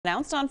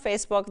Announced on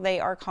Facebook they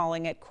are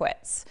calling it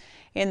quits.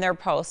 In their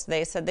post,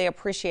 they said they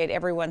appreciate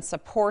everyone's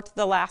support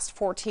the last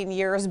 14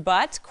 years,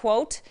 but,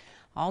 quote,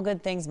 all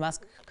good things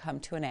must come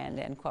to an end,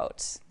 end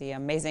quote. The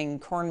amazing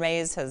corn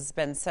maze has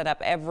been set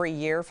up every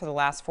year for the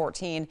last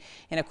 14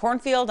 in a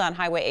cornfield on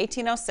Highway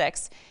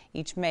 1806.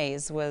 Each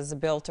maze was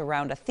built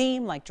around a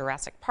theme like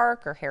Jurassic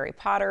Park or Harry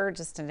Potter,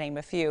 just to name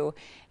a few.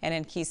 And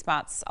in key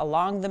spots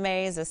along the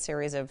maze, a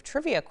series of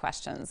trivia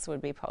questions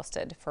would be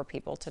posted for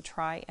people to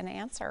try and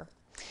answer.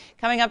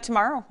 Coming up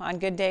tomorrow on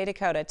Good Day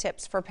Dakota,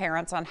 tips for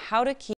parents on how to keep